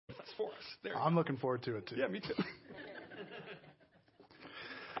for us. There. I'm looking forward to it, too. Yeah, me too.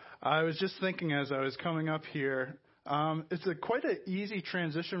 I was just thinking as I was coming up here, it's quite an easy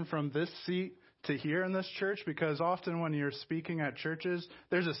transition from this seat to here in this church, because often when you're speaking at churches,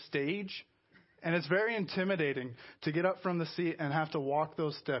 there's a stage, and it's very intimidating to get up from the seat and have to walk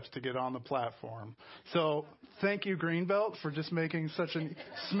those steps to get on the platform. So thank you, Greenbelt, for just making such a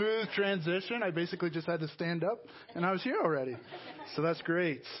smooth transition. I basically just had to stand up, and I was here already. So that's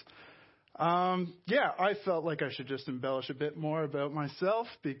great. I felt like I should just embellish a bit more about myself,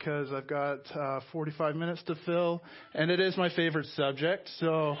 because I've got 45 minutes to fill, and it is my favorite subject.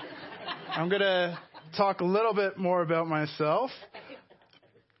 So I'm going to talk a little bit more about myself.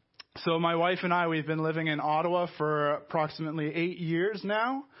 So my wife and I, we've been living in Ottawa for approximately 8 years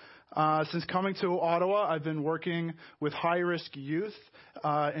now. Since coming to Ottawa, I've been working with high-risk youth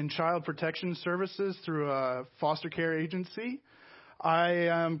in child protection services through a foster care agency. I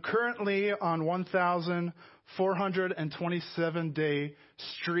am currently on 1,427-day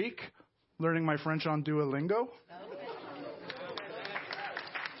streak, learning my French on Duolingo.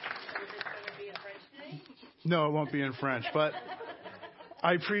 No, it won't be in French, but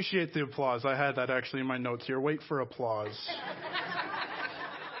I appreciate the applause. I had that actually in my notes here. Wait for applause.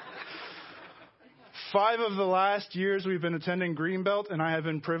 5 of the last years we've been attending Greenbelt, and I have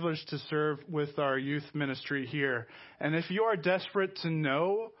been privileged to serve with our youth ministry here. And if you are desperate to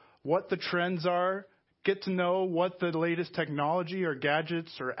know what the trends are, get to know what the latest technology or gadgets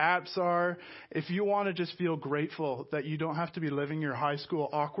or apps are, if you want to just feel grateful that you don't have to be living your high school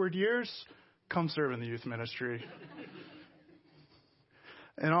awkward years, come serve in the youth ministry.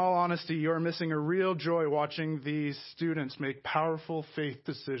 In all honesty, you are missing a real joy watching these students make powerful faith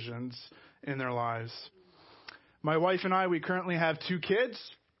decisions in their lives. My wife and I, we currently have 2 kids.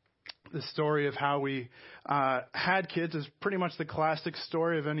 The story of how we had kids is pretty much the classic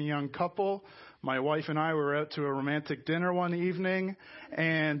story of any young couple. My wife and I were out to a romantic dinner one evening,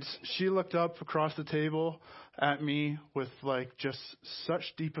 and she looked up across the table at me with just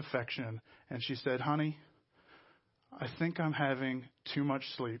such deep affection, and she said, "Honey, I think I'm having too much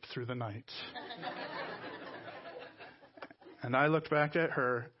sleep through the night." And I looked back at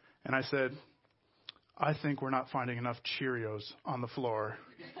her and I said, "I think we're not finding enough Cheerios on the floor."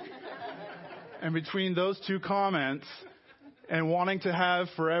 And between those 2 comments and wanting to have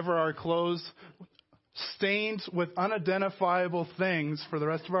forever our clothes stained with unidentifiable things for the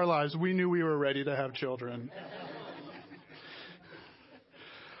rest of our lives, we knew we were ready to have children.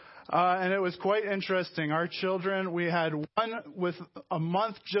 And it was quite interesting. Our children, we had one with a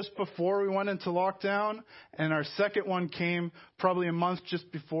month just before we went into lockdown, and our second one came probably a month just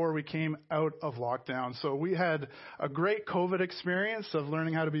before we came out of lockdown. So we had a great COVID experience of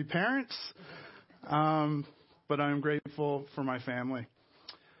learning how to be parents, but I'm grateful for my family.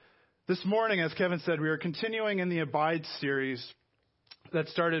 This morning, as Kevin said, we are continuing in the Abide series that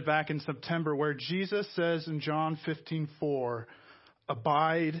started back in September, where Jesus says in John 15:4,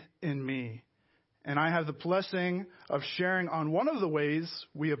 "Abide in me." And I have the blessing of sharing on one of the ways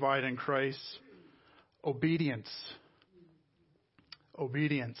we abide in Christ: obedience.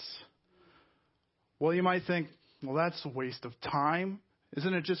 Obedience. Well, you might think, well, that's a waste of time.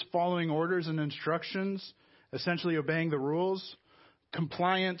 Isn't it just following orders and instructions, essentially obeying the rules?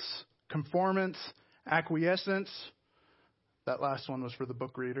 Compliance, conformance, acquiescence. That last one was for the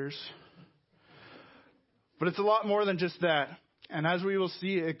book readers. But it's a lot more than just that. And as we will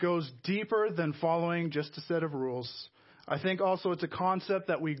see, it goes deeper than following just a set of rules. I think also it's a concept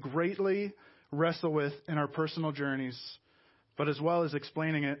that we greatly wrestle with in our personal journeys, but as well as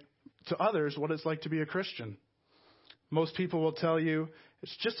explaining it to others what it's like to be a Christian. Most people will tell you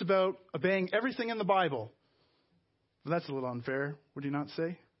it's just about obeying everything in the Bible. But that's a little unfair, would you not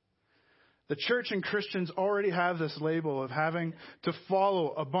say? The church and Christians already have this label of having to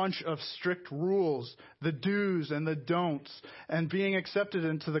follow a bunch of strict rules, the do's and the don'ts, and being accepted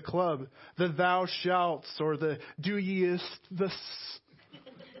into the club, the thou shalts or the do yeest, the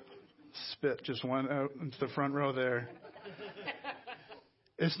spit just went out into the front row there.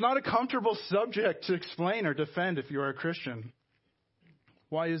 It's not a comfortable subject to explain or defend if you are a Christian.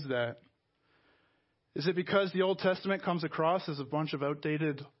 Why is that? Is it because the Old Testament comes across as a bunch of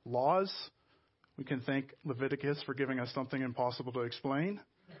outdated laws? We can thank Leviticus for giving us something impossible to explain.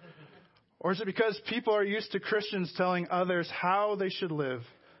 Or is it because people are used to Christians telling others how they should live,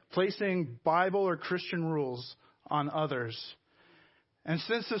 placing Bible or Christian rules on others? And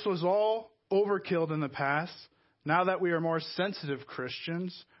since this was all overkill in the past, now that we are more sensitive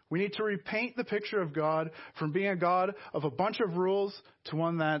Christians, we need to repaint the picture of God from being a God of a bunch of rules to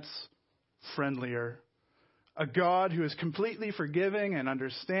one that's friendlier, A God who is completely forgiving and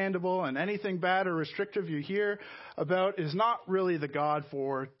understandable, and anything bad or restrictive you hear about is not really the God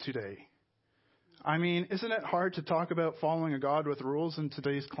for today. I mean, isn't it hard to talk about following a God with rules in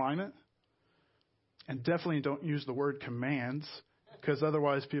today's climate? And definitely don't use the word commands, because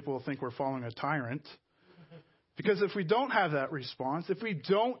otherwise people will think we're following a tyrant. Because if we don't have that response, if we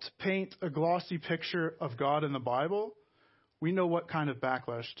don't paint a glossy picture of God in the Bible, we know what kind of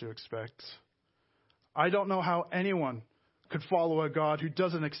backlash to expect. I don't know how anyone could follow a God who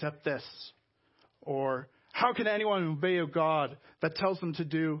doesn't accept this. Or how can anyone obey a God that tells them to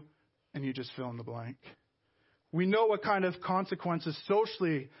do, and you just fill in the blank. We know what kind of consequences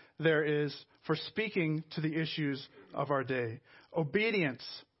socially there is for speaking to the issues of our day. Obedience,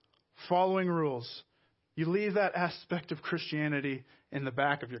 following rules. You leave that aspect of Christianity in the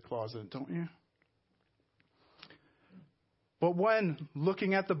back of your closet, don't you? But when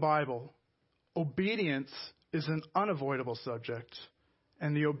looking at the Bible, obedience is an unavoidable subject,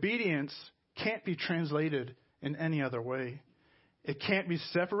 and the obedience can't be translated in any other way. It can't be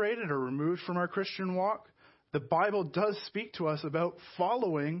separated or removed from our Christian walk. The Bible does speak to us about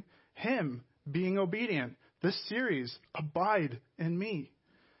following Him, being obedient. This series, Abide in Me.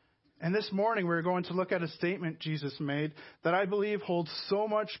 And this morning we're going to look at a statement Jesus made that I believe holds so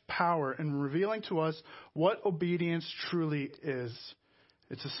much power in revealing to us what obedience truly is.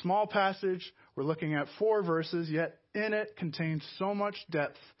 It's a small passage. We're looking at 4 verses, yet in it contains so much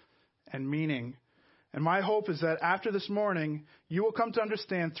depth and meaning. And my hope is that after this morning, you will come to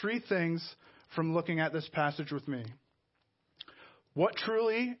understand 3 things from looking at this passage with me. What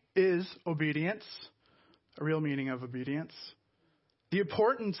truly is obedience? A real meaning of obedience. The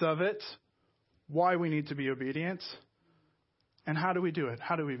importance of it, why we need to be obedient, and how do we do it?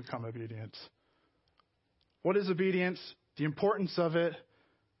 How do we become obedient? What is obedience, the importance of it,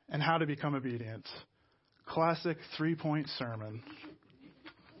 and how to become obedient? Classic 3-point sermon.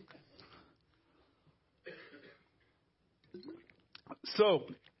 So,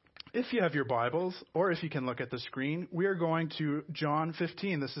 if you have your Bibles, or if you can look at the screen, we are going to John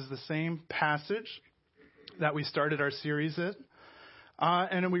 15. This is the same passage that we started our series in.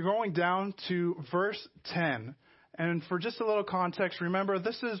 And we're going down to verse 10. And for just a little context, remember,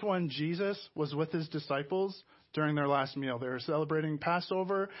 this is when Jesus was with his disciples during their last meal. They were celebrating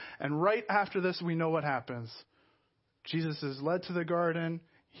Passover. And right after this, we know what happens. Jesus is led to the garden.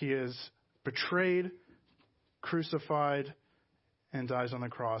 He is betrayed, crucified, and dies on the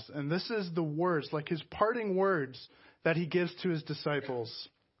cross. And this is the words, like his parting words, that he gives to his disciples.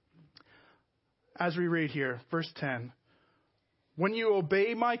 As we read here, verse 10. When you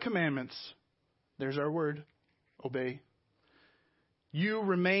obey my commandments, there's our word, obey, you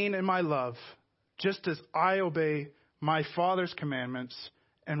remain in my love, just as I obey my Father's commandments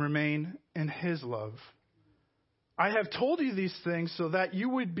and remain in his love. I have told you these things so that you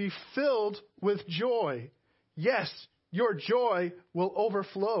would be filled with joy. Yes, your joy will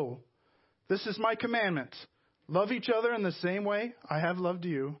overflow. This is my commandment. Love each other in the same way I have loved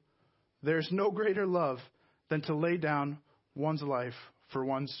you. There's no greater love than to lay down one's life for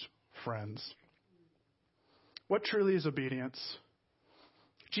one's friends. What truly is obedience?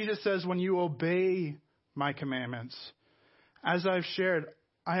 Jesus says, when you obey my commandments. As I've shared,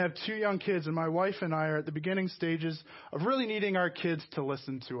 I have 2 young kids, and my wife and I are at the beginning stages of really needing our kids to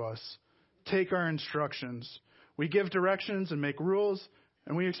listen to us, take our instructions. We give directions and make rules,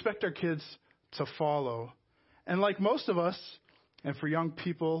 and we expect our kids to follow. And like most of us, and for young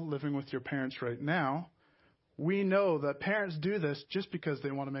people living with your parents right now, we know that parents do this just because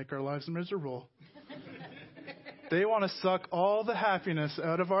they want to make our lives miserable. They want to suck all the happiness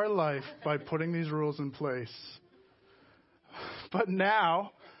out of our life by putting these rules in place. But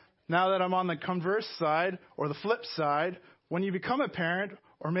now that I'm on the converse side or the flip side, when you become a parent,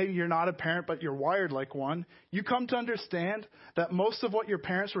 or maybe you're not a parent but you're wired like one, you come to understand that most of what your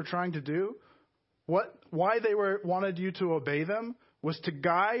parents were trying to do, why they wanted you to obey them, was to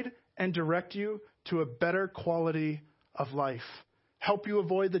guide and direct you to a better quality of life, help you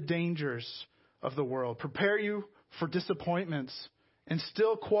avoid the dangers of the world, prepare you for disappointments,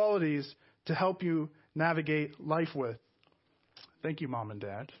 instill qualities to help you navigate life with. Thank you, Mom and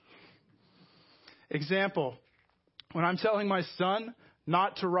Dad. Example, when I'm telling my son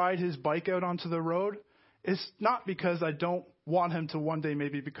not to ride his bike out onto the road, it's not because I don't want him to one day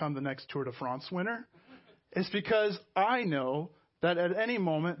maybe become the next Tour de France winner. It's because I know that at any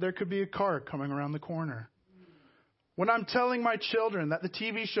moment there could be a car coming around the corner. When I'm telling my children that the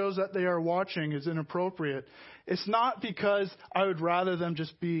TV shows that they are watching is inappropriate, it's not because I would rather them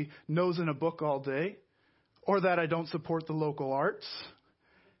just be nose in a book all day, or that I don't support the local arts.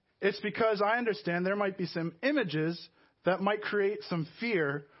 It's because I understand there might be some images that might create some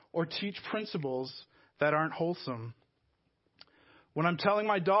fear or teach principles that aren't wholesome. When I'm telling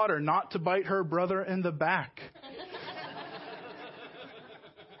my daughter not to bite her brother in the back,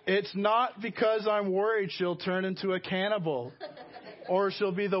 it's not because I'm worried she'll turn into a cannibal or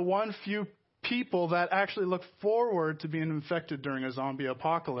she'll be the one few people that actually look forward to being infected during a zombie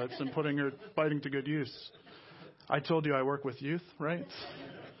apocalypse and putting her biting to good use. I told you I work with youth, right?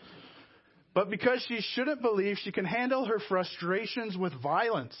 But because she shouldn't believe she can handle her frustrations with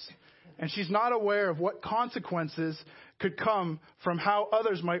violence, and she's not aware of what consequences could come from how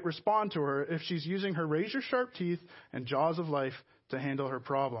others might respond to her if she's using her razor-sharp teeth and jaws of life to handle her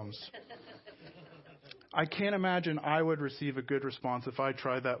problems. I can't imagine I would receive a good response if I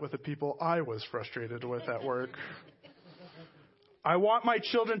tried that with the people I was frustrated with at work. I want my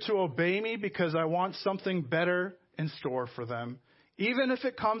children to obey me because I want something better in store for them. Even if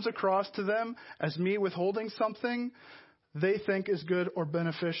it comes across to them as me withholding something they think is good or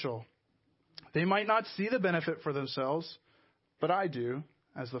beneficial. They might not see the benefit for themselves, but I do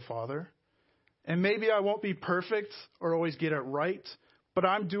as the father. And maybe I won't be perfect or always get it right, but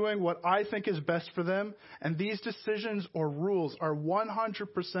I'm doing what I think is best for them. And these decisions or rules are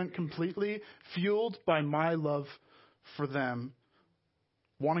 100% completely fueled by my love for them,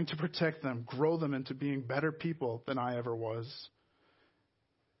 wanting to protect them, grow them into being better people than I ever was.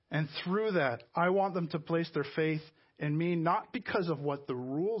 And through that, I want them to place their faith in me, not because of what the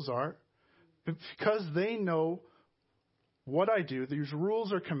rules are, but because they know what I do. These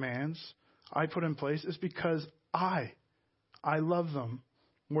rules or commands I put in place is because I love them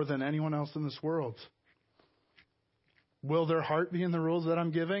more than anyone else in this world. Will their heart be in the rules that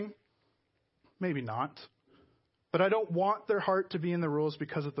I'm giving? Maybe not. But I don't want their heart to be in the rules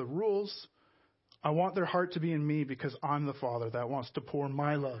because of the rules. I want their heart to be in me because I'm the Father that wants to pour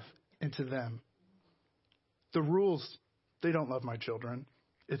my love into them. The rules, they don't love my children.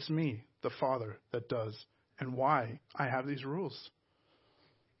 It's me, the Father, that does. And why I have these rules.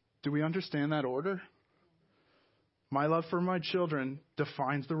 Do we understand that order? My love for my children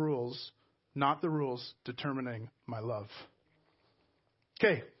defines the rules, not the rules determining my love.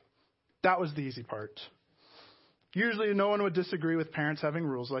 Okay, that was the easy part. Usually no one would disagree with parents having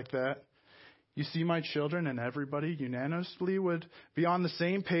rules like that. You see, my children and everybody unanimously would be on the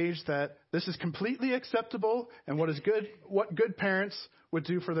same page that this is completely acceptable and what good parents would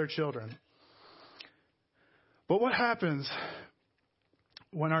do for their children. But what happens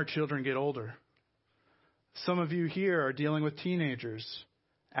when our children get older? Some of you here are dealing with teenagers,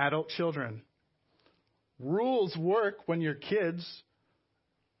 adult children. Rules work when you're kids.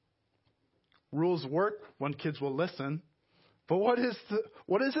 Rules work when kids will listen. But what is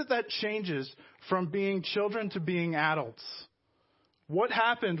it that changes from being children to being adults? What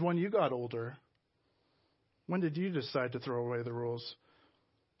happened when you got older? When did you decide to throw away the rules?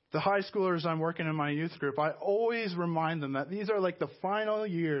 The high schoolers I'm working in my youth group, I always remind them that these are like the final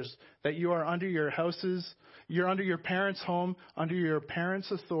years that you are under your houses, you're under your parents' home, under your parents'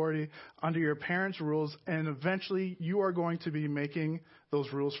 authority, under your parents' rules, and eventually you are going to be making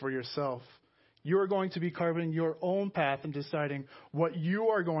those rules for yourself. You are going to be carving your own path and deciding what you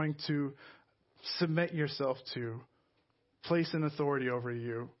are going to submit yourself to, place an authority over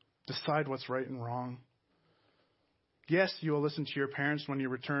you, decide what's right and wrong. Yes, you will listen to your parents when you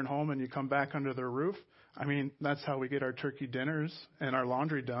return home and you come back under their roof. I mean, that's how we get our turkey dinners and our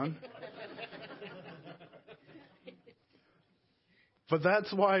laundry done. But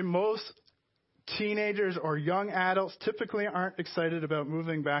that's why most teenagers or young adults typically aren't excited about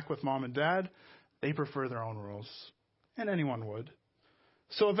moving back with mom and dad. They prefer their own rules, and anyone would.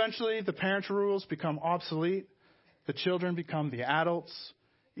 So eventually the parents' rules become obsolete. The children become the adults,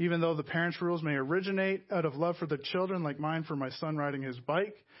 even though the parents' rules may originate out of love for the children, like mine for my son riding his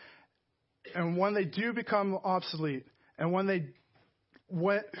bike. And when they do become obsolete, and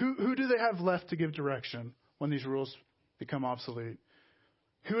who do they have left to give direction when these rules become obsolete?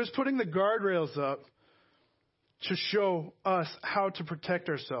 Who is putting the guardrails up to show us how to protect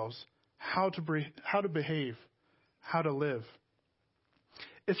ourselves, how to behave, how to live?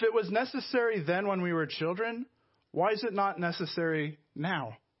 If it was necessary then when we were children, why is it not necessary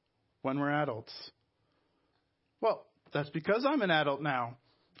now when we're adults? Well, that's because I'm an adult now.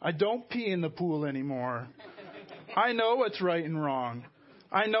 I don't pee in the pool anymore. I know what's right and wrong.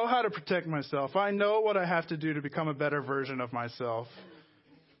 I know how to protect myself. I know what I have to do to become a better version of myself.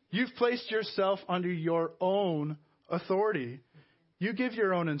 You've placed yourself under your own authority. You give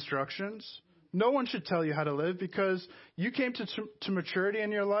your own instructions. No one should tell you how to live because you came to maturity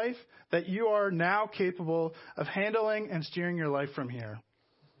in your life that you are now capable of handling and steering your life from here.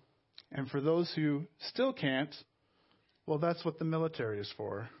 And for those who still can't, well, that's what the military is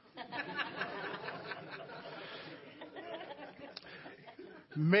for.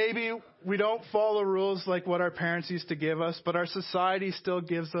 Maybe we don't follow rules like what our parents used to give us, but our society still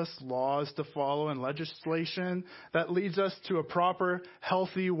gives us laws to follow and legislation that leads us to a proper,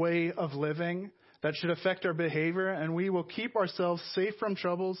 healthy way of living that should affect our behavior, and we will keep ourselves safe from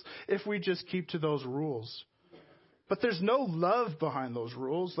troubles if we just keep to those rules. But there's no love behind those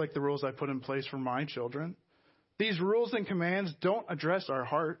rules, like the rules I put in place for my children. These rules and commands don't address our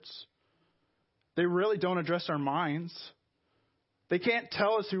hearts. They really don't address our minds. They can't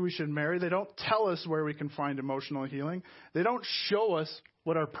tell us who we should marry. They don't tell us where we can find emotional healing. They don't show us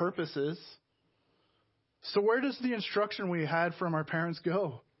what our purpose is. So where does the instruction we had from our parents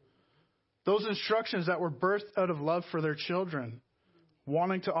go? Those instructions that were birthed out of love for their children,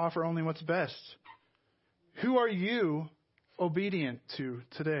 wanting to offer only what's best. Who are you obedient to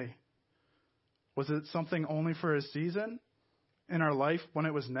today? Was it something only for a season in our life when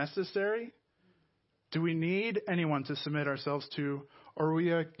it was necessary? Do we need anyone to submit ourselves to, or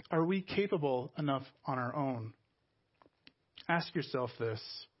are we capable enough on our own? Ask yourself this.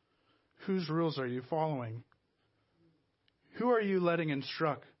 Whose rules are you following? Who are you letting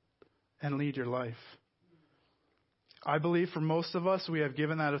instruct and lead your life? I believe for most of us, we have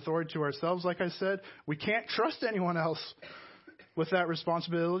given that authority to ourselves. Like I said, we can't trust anyone else with that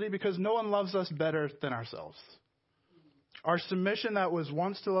responsibility because no one loves us better than ourselves. Our submission that was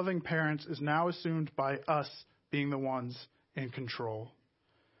once to loving parents is now assumed by us being the ones in control.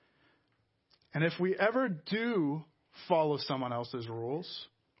 And if we ever do follow someone else's rules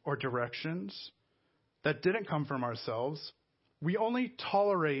or directions that didn't come from ourselves, we only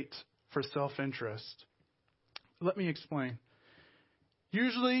tolerate for self-interest. Let me explain.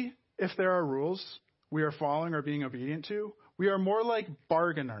 Usually, if there are rules we are following or being obedient to, we are more like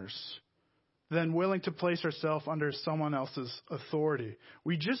bargainers than willing to place ourselves under someone else's authority.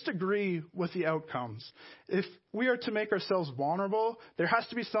 We just agree with the outcomes. If we are to make ourselves vulnerable, there has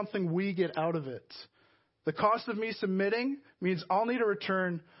to be something we get out of it. The cost of me submitting means I'll need a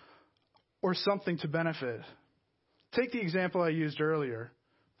return or something to benefit. Take the example I used earlier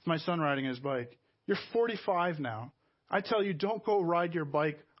with my son riding his bike. You're 45 now. I tell you, don't go ride your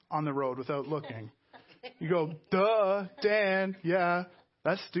bike on the road without looking. You go, duh, Dan, yeah,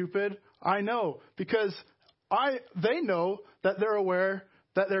 that's stupid. I know, because they know that they're aware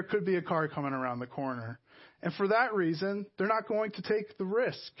that there could be a car coming around the corner. And for that reason, they're not going to take the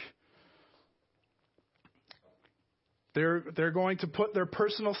risk. They're going to put their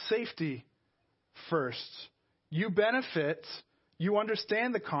personal safety first. You benefit, you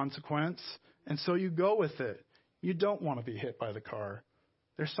understand the consequence, and so you go with it. You don't want to be hit by the car.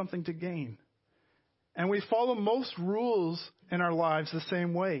 There's something to gain. And we follow most rules in our lives the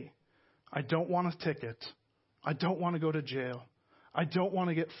same way. I don't want a ticket. I don't want to go to jail. I don't want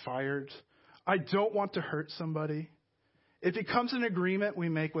to get fired. I don't want to hurt somebody. It becomes an agreement we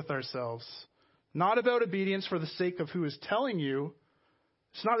make with ourselves. Not about obedience for the sake of who is telling you.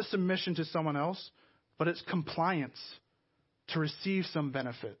 It's not a submission to someone else, but it's compliance to receive some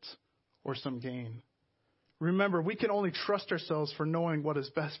benefit or some gain. Remember, we can only trust ourselves for knowing what is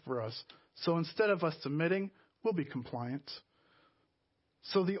best for us. So instead of us submitting, we'll be compliant.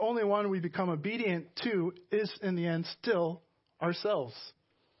 So the only one we become obedient to is, in the end, still ourselves.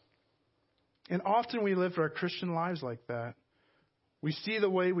 And often we live our Christian lives like that. We see the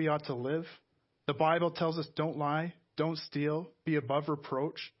way we ought to live. The Bible tells us don't lie, don't steal, be above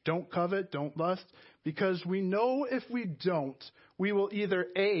reproach, don't covet, don't lust, because we know if we don't, we will either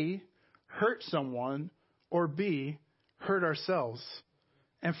A, hurt someone, or B, hurt ourselves.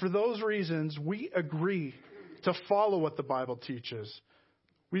 And for those reasons, we agree to follow what the Bible teaches.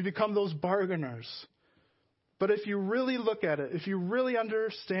 We become those bargainers. But if you really look at it, if you really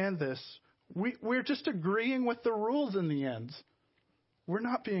understand this, we're just agreeing with the rules in the end. We're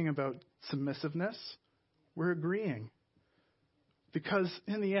not being about submissiveness. We're agreeing. Because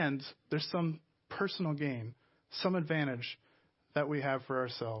in the end, there's some personal gain, some advantage that we have for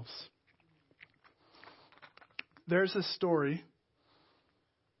ourselves. There's a story.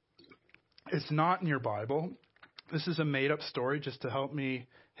 It's not in your Bible. This is a made-up story just to help me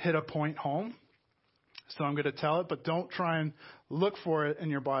hit a point home. So I'm going to tell it, but don't try and look for it in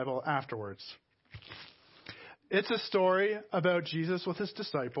your Bible afterwards. It's a story about Jesus with his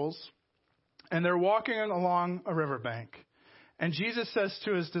disciples, and they're walking along a riverbank. And Jesus says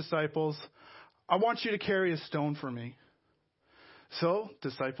to his disciples, I want you to carry a stone for me. So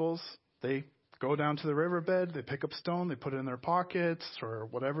disciples, they go down to the riverbed, they pick up stone, they put it in their pockets or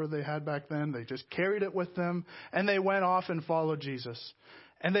whatever they had back then. They just carried it with them, and they went off and followed Jesus.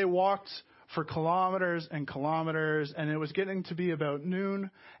 And they walked for kilometers and kilometers, and it was getting to be about noon.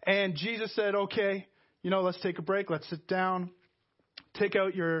 And Jesus said, okay, let's take a break. Let's sit down. Take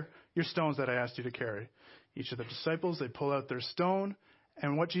out your stones that I asked you to carry. Each of the disciples, they pull out their stone.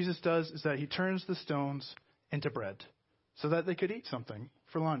 And what Jesus does is that he turns the stones into bread so that they could eat something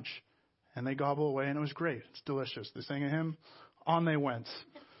for lunch. And they gobble away, and it was great. It's delicious. They sang a hymn. On they went.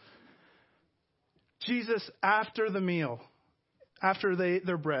 Jesus, after the meal, after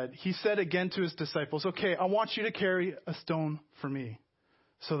their bread, he said again to his disciples, okay, I want you to carry a stone for me.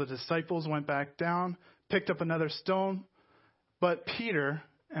 So the disciples went back down, picked up another stone. But Peter,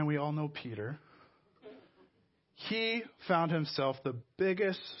 and we all know Peter, he found himself the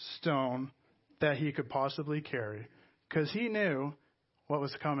biggest stone that he could possibly carry because he knew what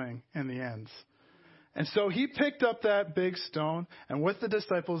was coming in the end. And so he picked up that big stone, and with the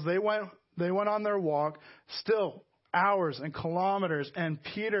disciples, they went on their walk, still hours and kilometers, and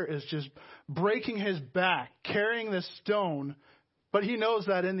Peter is just breaking his back, carrying this stone, but he knows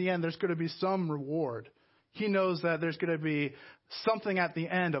that in the end there's going to be some reward. He knows that there's going to be something at the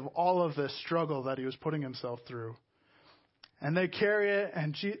end of all of this struggle that he was putting himself through. And they carry it,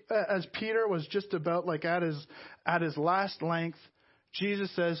 and as Peter was just about like at his last length,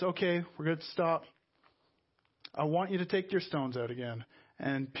 Jesus says, okay, we're going to stop. I want you to take your stones out again.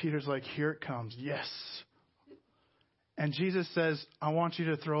 And Peter's like, here it comes. Yes. And Jesus says, I want you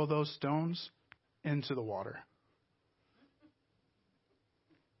to throw those stones into the water.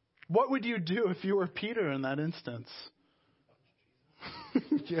 What would you do if you were Peter in that instance?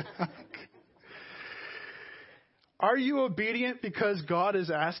 Yeah. Are you obedient because God is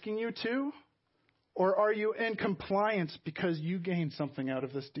asking you to? Or are you in compliance because you gained something out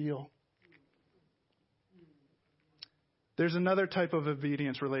of this deal? There's another type of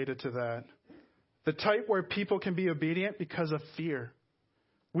obedience related to that. The type where people can be obedient because of fear.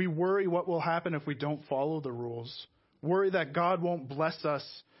 We worry what will happen if we don't follow the rules. Worry that God won't bless us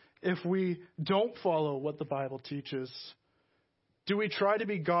if we don't follow what the Bible teaches. Do we try to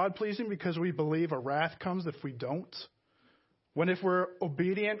be God-pleasing because we believe a wrath comes if we don't? When if we're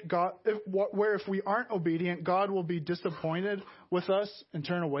obedient, if we aren't obedient, God will be disappointed with us and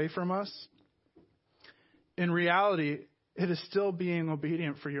turn away from us? In reality, it is still being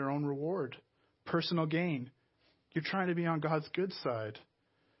obedient for your own reward, personal gain. You're trying to be on God's good side.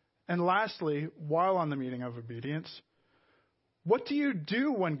 And lastly, while on the meeting of obedience, what do you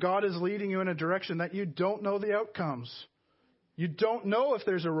do when God is leading you in a direction that you don't know the outcomes? You don't know if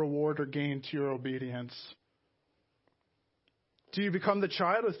there's a reward or gain to your obedience. Do you become the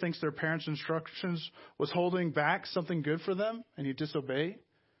child who thinks their parents' instructions was holding back something good for them and you disobey?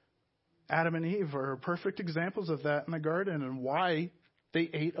 Adam and Eve are perfect examples of that in the garden and why they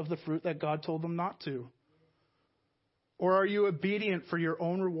ate of the fruit that God told them not to. Or are you obedient for your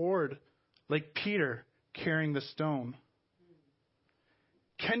own reward, like Peter carrying the stone?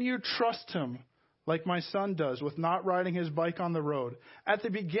 Can you trust him like my son does with not riding his bike on the road? At the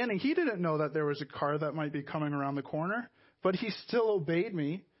beginning, he didn't know that there was a car that might be coming around the corner, but he still obeyed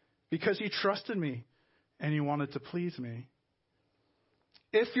me because he trusted me and he wanted to please me.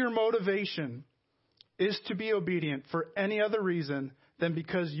 If your motivation is to be obedient for any other reason than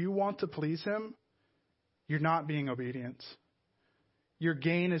because you want to please him, you're not being obedient. Your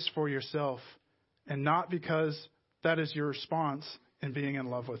gain is for yourself and not because that is your response in being in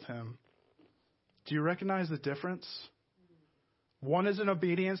love with him. Do you recognize the difference? One is an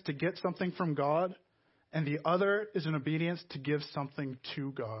obedience to get something from God, and the other is an obedience to give something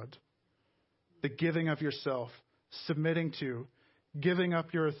to God. The giving of yourself, submitting to, giving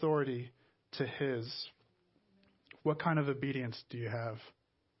up your authority to his. What kind of obedience do you have?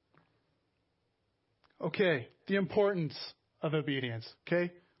 Okay, the importance of obedience.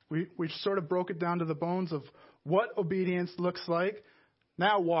 Okay, we sort of broke it down to the bones of what obedience looks like.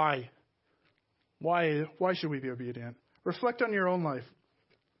 Now why? Why should we be obedient? Reflect on your own life.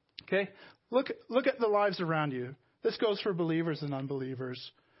 Okay? Look at the lives around you. This goes for believers and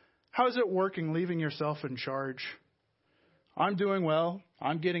unbelievers. How is it working leaving yourself in charge? I'm doing well.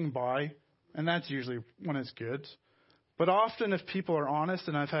 I'm getting by. And that's usually when it's good. But often if people are honest,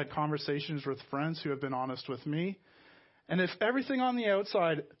 and I've had conversations with friends who have been honest with me, and if everything on the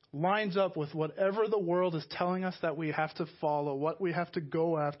outside lines up with whatever the world is telling us that we have to follow, what we have to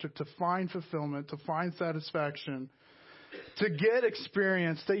go after to find fulfillment, to find satisfaction, to get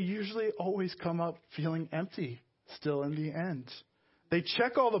experience, they usually always come up feeling empty still in the end. They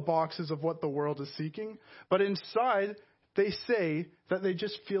check all the boxes of what the world is seeking, but inside they say that they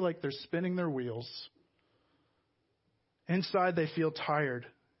just feel like they're spinning their wheels. Inside they feel tired.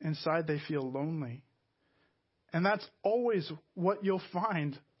 Inside they feel lonely. And that's always what you'll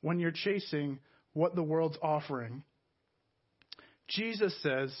find when you're chasing what the world's offering. Jesus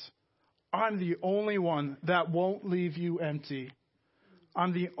says, I'm the only one that won't leave you empty.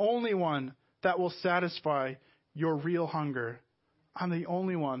 I'm the only one that will satisfy your real hunger. I'm the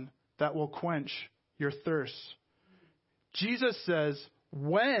only one that will quench your thirst. Jesus says,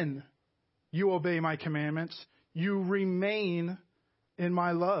 when you obey my commandments, you remain in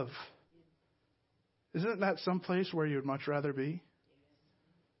my love. Isn't that someplace where you'd much rather be?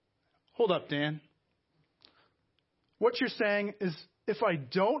 Hold up, Dan. What you're saying is, if I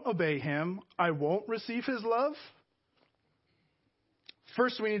don't obey him, I won't receive his love?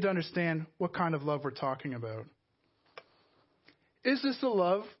 First, we need to understand what kind of love we're talking about. Is this a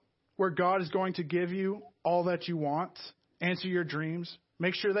love where God is going to give you all that you want, answer your dreams,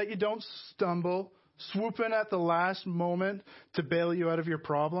 make sure that you don't stumble, swoop in at the last moment to bail you out of your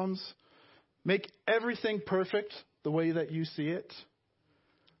problems, make everything perfect the way that you see it?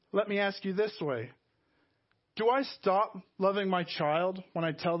 Let me ask you this way. Do I stop loving my child when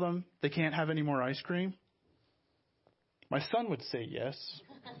I tell them they can't have any more ice cream? My son would say yes.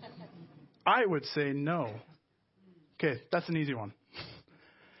 I would say no. Okay, that's an easy one.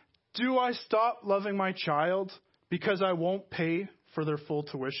 Do I stop loving my child because I won't pay for their full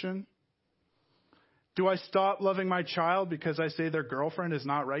tuition? Do I stop loving my child because I say their girlfriend is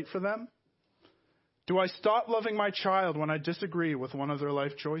not right for them? Do I stop loving my child when I disagree with one of their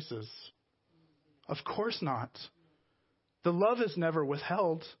life choices? Of course not. The love is never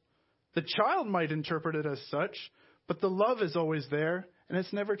withheld. The child might interpret it as such, but the love is always there, and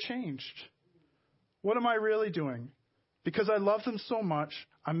it's never changed. What am I really doing? Because I love them so much,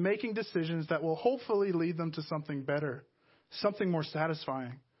 I'm making decisions that will hopefully lead them to something better, something more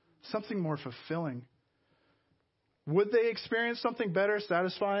satisfying, something more fulfilling. Would they experience something better,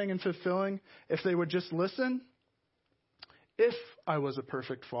 satisfying, and fulfilling if they would just listen? If I was a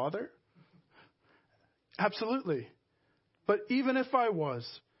perfect father? Absolutely. But even if I was,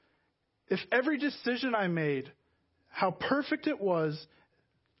 if every decision I made, how perfect it was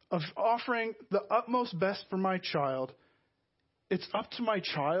of offering the utmost best for my child, it's up to my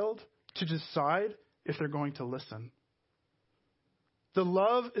child to decide if they're going to listen. The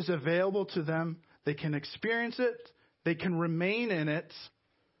love is available to them. They can experience it. They can remain in it.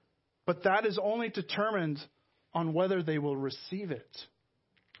 But that is only determined on whether they will receive it.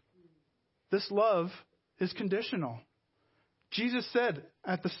 This love is conditional. Jesus said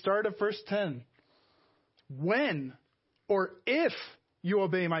at the start of verse 10, when or if you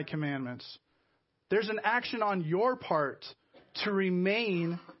obey my commandments, there's an action on your part to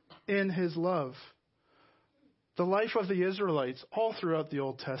remain in his love. The life of the Israelites all throughout the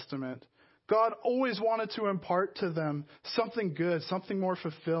Old Testament, God always wanted to impart to them something good, something more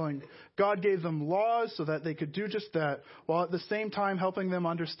fulfilling. God gave them laws so that they could do just that, while at the same time helping them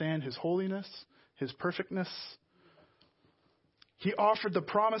understand his holiness, his perfectness. He offered the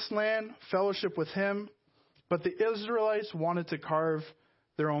promised land, fellowship with him, but the Israelites wanted to carve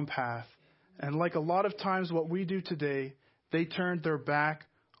their own path. And like a lot of times what we do today, they turned their back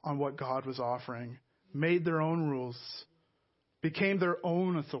on what God was offering, made their own rules, became their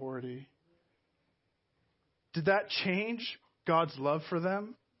own authority. Did that change God's love for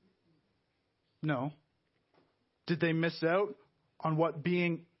them? No. Did they miss out on what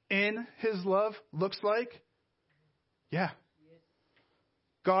being in his love looks like? Yeah.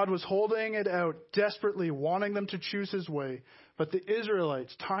 God was holding it out, desperately wanting them to choose his way. But the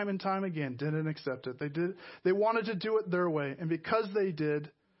Israelites, time and time again, didn't accept it. They wanted to do it their way. And because they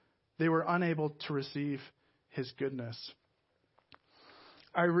did, they were unable to receive his goodness.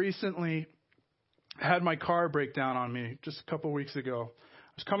 I recently had my car break down on me just a couple weeks ago.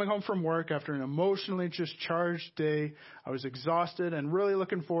 I was coming home from work after an emotionally just charged day. I was exhausted and really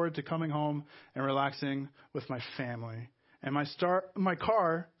looking forward to coming home and relaxing with my family. And my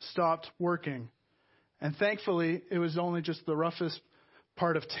car stopped working. And thankfully, it was only just the roughest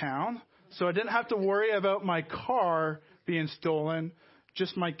part of town. So I didn't have to worry about my car being stolen,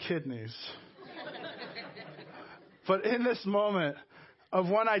 just my kidneys. But in this moment of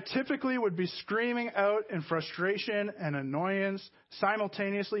when I typically would be screaming out in frustration and annoyance,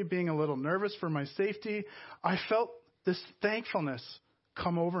 simultaneously being a little nervous for my safety, I felt this thankfulness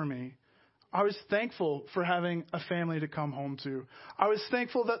come over me. I was thankful for having a family to come home to. I was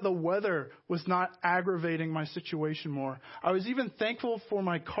thankful that the weather was not aggravating my situation more. I was even thankful for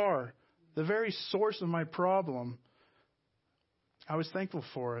my car, the very source of my problem. I was thankful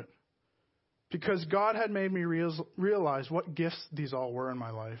for it because God had made me realize what gifts these all were in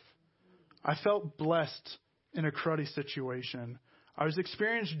my life. I felt blessed in a cruddy situation. I was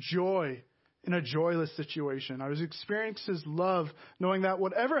experiencing joy in a joyless situation. I was experiencing his love, knowing that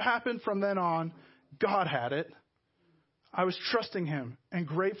whatever happened from then on, God had it. I was trusting him and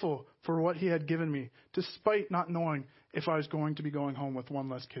grateful for what he had given me, despite not knowing if I was going to be going home with one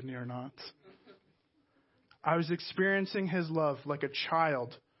less kidney or not. I was experiencing his love like a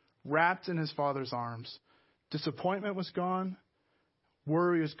child wrapped in his father's arms. Disappointment was gone.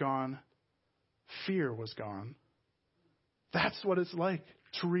 Worry was gone. Fear was gone. That's what it's like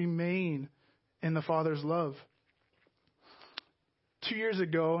to remain in the Father's love. 2 years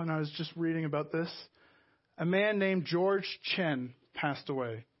ago, and I was just reading about this, a man named George Chen passed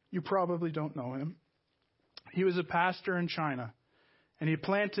away. You probably don't know him. He was a pastor in China, and he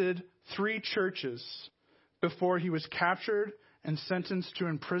planted 3 churches before he was captured and sentenced to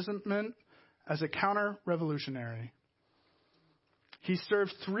imprisonment as a counter-revolutionary. He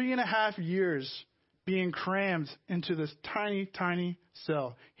served 3.5 years being crammed into this tiny, tiny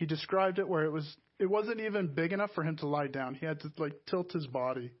cell. He described it where it wasn't even big enough for him to lie down. He had to tilt his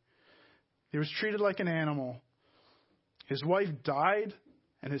body. He was treated like an animal. His wife died,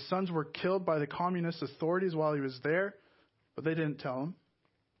 and his sons were killed by the communist authorities while he was there, but they didn't tell him.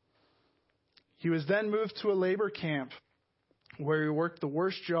 He was then moved to a labor camp where he worked the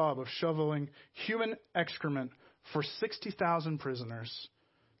worst job of shoveling human excrement for 60,000 prisoners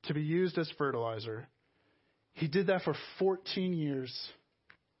to be used as fertilizer. He did that for 14 years.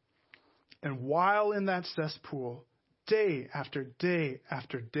 And while in that cesspool, day after day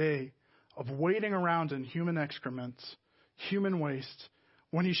after day of waiting around in human excrement, human waste,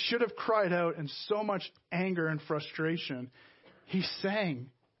 when he should have cried out in so much anger and frustration, he sang.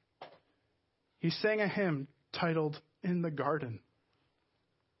 He sang a hymn titled "In the Garden."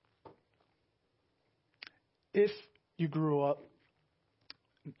 If you grew up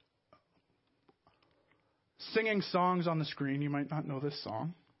singing songs on the screen, you might not know this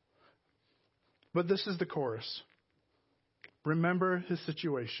song. But this is the chorus. Remember his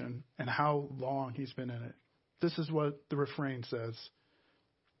situation and how long he's been in it. This is what the refrain says.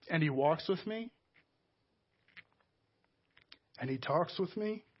 And he walks with me. And he talks with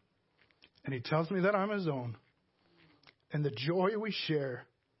me. And he tells me that I'm his own. And the joy we share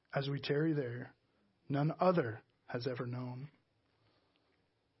as we tarry there, none other has ever known.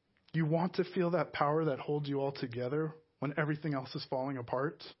 You want to feel that power that holds you all together when everything else is falling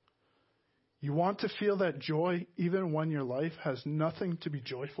apart? You want to feel that joy even when your life has nothing to be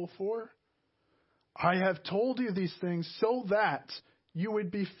joyful for? I have told you these things so that you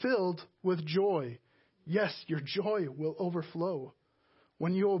would be filled with joy. Yes, your joy will overflow.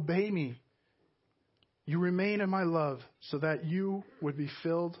 When you obey me, you remain in my love so that you would be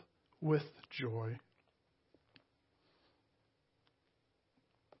filled with joy.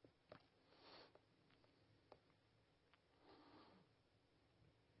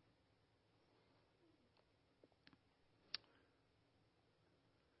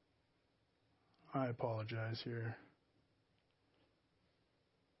 I apologize here.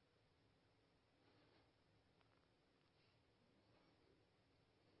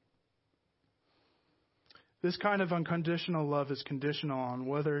 This kind of unconditional love is conditional on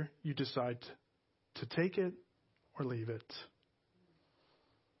whether you decide to take it or leave it.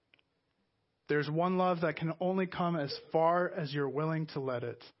 There's one love that can only come as far as you're willing to let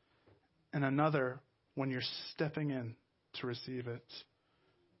it, and another when you're stepping in to receive it.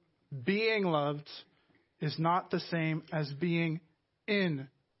 Being loved is not the same as being in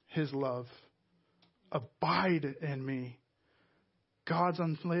his love. Abide in me. God's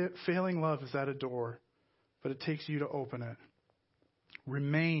unfailing love is at a door, but it takes you to open it.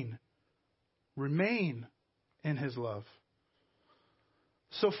 Remain in his love.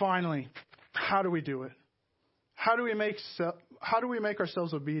 So finally, how do we do it? How do we make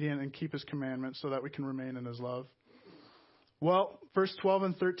ourselves obedient and keep his commandments so that we can remain in his love? Well, verse 12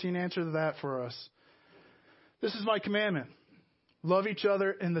 and 13 answer that for us. This is my commandment. Love each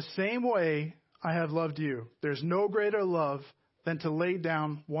other in the same way I have loved you. There's no greater love than to lay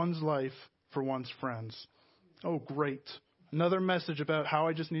down one's life for one's friends. Oh, great. Another message about how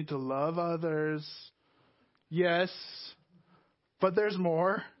I just need to love others. Yes, but there's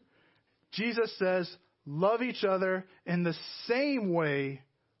more. Jesus says, love each other in the same way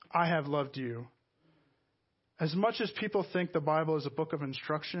I have loved you. As much as people think the Bible is a book of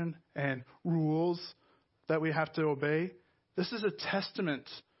instruction and rules that we have to obey, this is a testament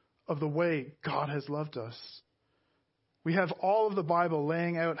of the way God has loved us. We have all of the Bible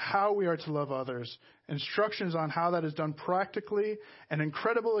laying out how we are to love others, instructions on how that is done practically, and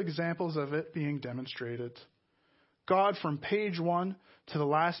incredible examples of it being demonstrated. God, from page 1 to the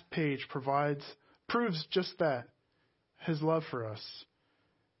last page, proves just that, his love for us.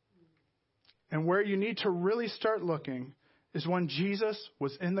 And where you need to really start looking is when Jesus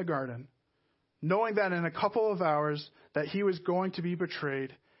was in the garden, knowing that in a couple of hours that he was going to be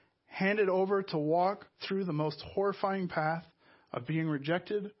betrayed, handed over to walk through the most horrifying path of being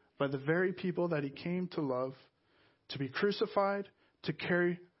rejected by the very people that he came to love, to be crucified, to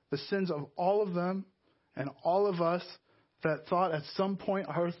carry the sins of all of them and all of us that thought at some point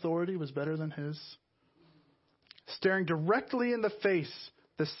our authority was better than his. Staring directly in the face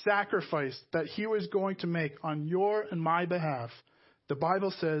the sacrifice that he was going to make on your and my behalf, the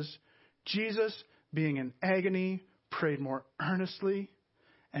Bible says, Jesus, being in agony, prayed more earnestly,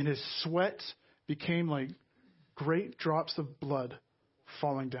 and his sweat became like great drops of blood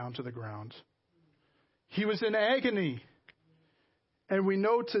falling down to the ground. He was in agony. And we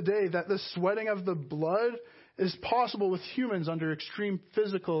know today that the sweating of the blood is possible with humans under extreme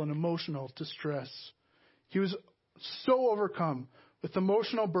physical and emotional distress. He was so overcome with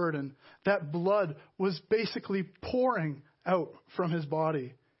emotional burden that blood was basically pouring out from his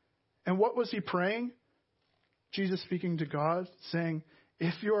body. And what was he praying? Jesus speaking to God, saying,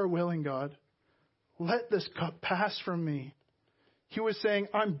 if you are willing, God, let this cup pass from me. He was saying,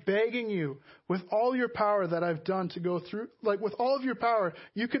 I'm begging you with all your power that I've done to go through, like with all of your power,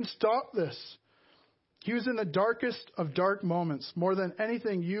 you can stop this. He was in the darkest of dark moments, more than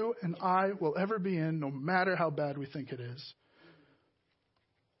anything you and I will ever be in, no matter how bad we think it is.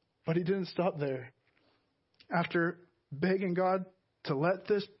 But he didn't stop there. After begging God to let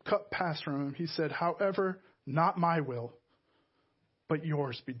this cup pass from him, he said, however, not my will, but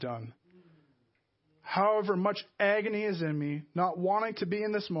yours be done. However much agony is in me, not wanting to be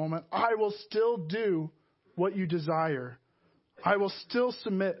in this moment, I will still do what you desire. I will still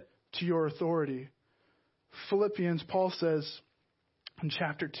submit to your authority. Philippians, Paul says in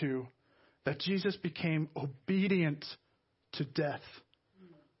chapter 2 that Jesus became obedient to death,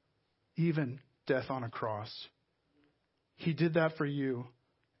 even death on a cross. He did that for you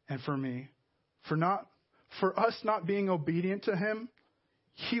and for me. For us not being obedient to him,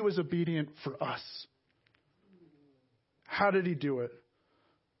 he was obedient for us. How did he do it?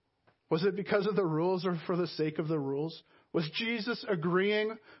 Was it because of the rules or for the sake of the rules? Was Jesus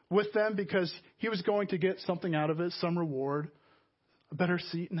agreeing with them because he was going to get something out of it, some reward, a better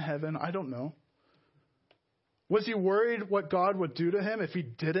seat in heaven? I don't know. Was he worried what God would do to him if he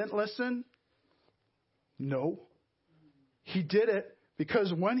didn't listen? No. He did it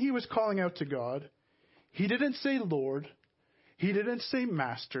because when he was calling out to God, he didn't say Lord. He didn't say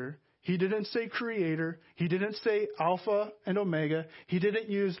Master. He didn't say Creator. He didn't say Alpha and Omega. He didn't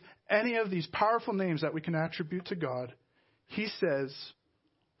use any of these powerful names that we can attribute to God. He says,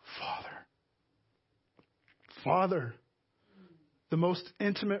 Father. Father. The most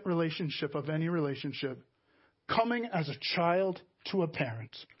intimate relationship of any relationship. Coming as a child to a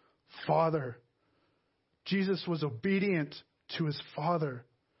parent. Father. Jesus was obedient to his Father.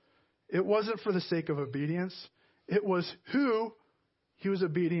 It wasn't for the sake of obedience. It was who he was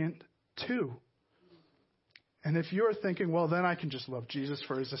obedient to. And if you're thinking, well, then I can just love Jesus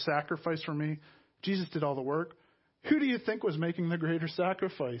for his sacrifice for me. Jesus did all the work. Who do you think was making the greater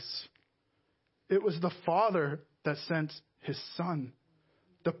sacrifice? It was the Father that sent his Son.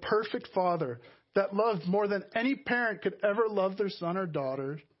 The perfect Father that loved more than any parent could ever love their son or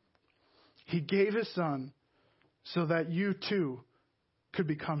daughter. He gave his Son so that you too could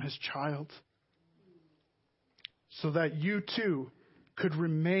become his child. So that you too could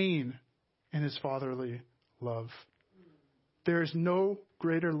remain in his fatherly love. There is no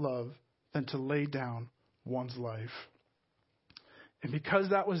greater love than to lay down one's life. And because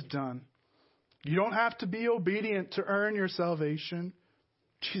that was done, you don't have to be obedient to earn your salvation.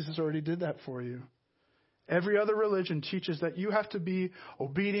 Jesus already did that for you. Every other religion teaches that you have to be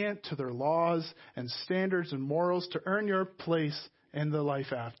obedient to their laws and standards and morals to earn your place in the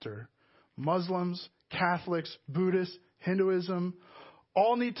life after. Muslims, Catholics, Buddhists, Hinduism,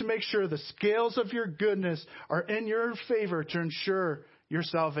 all need to make sure the scales of your goodness are in your favor to ensure your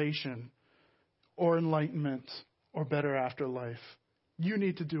salvation or enlightenment or better afterlife. You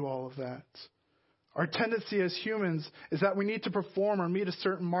need to do all of that. Our tendency as humans is that we need to perform or meet a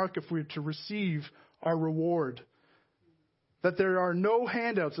certain mark if we're to receive our reward. That there are no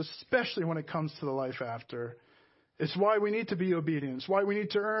handouts, especially when it comes to the life after. It's why we need to be obedient. It's why we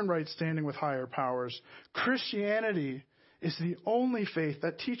need to earn right standing with higher powers. Christianity is the only faith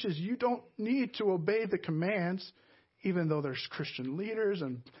that teaches you don't need to obey the commands, even though there's Christian leaders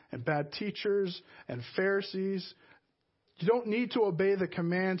and bad teachers and Pharisees. You don't need to obey the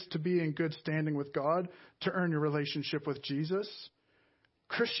commands to be in good standing with God to earn your relationship with Jesus.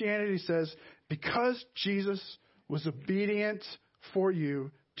 Christianity says, because Jesus was obedient for you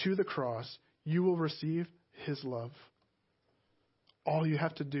to the cross, you will receive his love. All you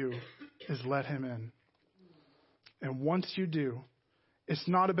have to do is let him in. And once you do, it's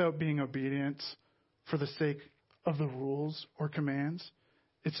not about being obedient for the sake of the rules or commands.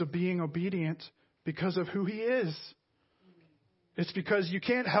 It's being obedient because of who he is. It's because you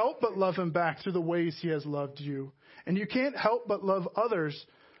can't help but love him back through the ways he has loved you. And you can't help but love others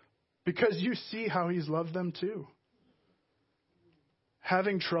because you see how he's loved them too.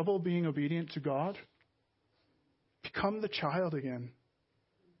 Having trouble being obedient to God? Become the child again.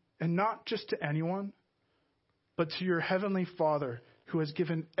 And not just to anyone, but to your heavenly Father who has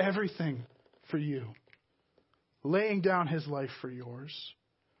given everything for you, laying down his life for yours.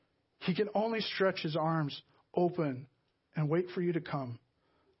 He can only stretch his arms open and wait for you to come.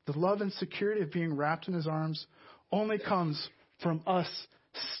 The love and security of being wrapped in his arms only comes from us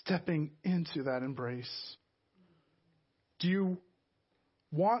stepping into that embrace. Do you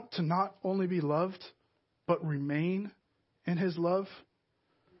want to not only be loved, but remain in his love?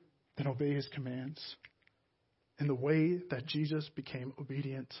 Then obey his commands in the way that Jesus became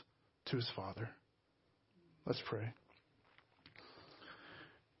obedient to his Father. Let's pray.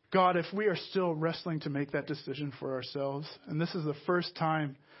 God, if we are still wrestling to make that decision for ourselves, and this is the first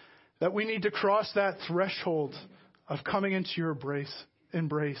time that we need to cross that threshold of coming into your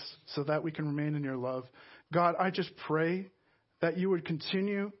embrace so that we can remain in your love, God, I just pray that you would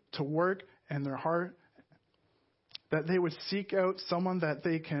continue to work in their heart, that they would seek out someone that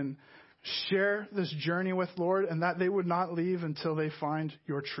they can share this journey with, Lord, and that they would not leave until they find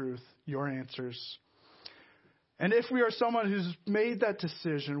your truth, your answers. And if we are someone who's made that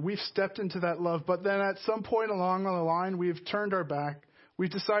decision, we've stepped into that love, but then at some point along the line, we've turned our back.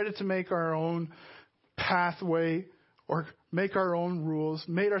 We've decided to make our own pathway or make our own rules,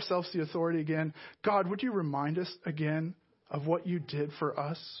 made ourselves the authority again. God, would you remind us again of what you did for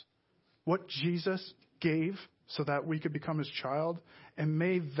us, what Jesus gave so that we could become his child? And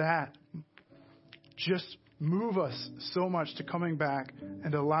may that just move us so much to coming back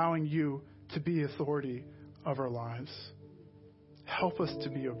and allowing you to be authority of our lives. Help us to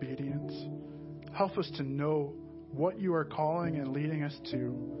be obedient. Help us to know what you are calling and leading us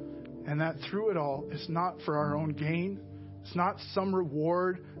to. And that through it all, it's not for our own gain. It's not some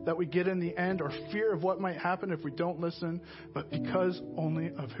reward that we get in the end or fear of what might happen if we don't listen, but because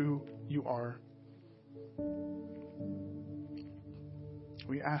only of who you are.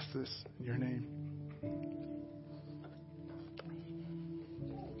 We ask this in your name.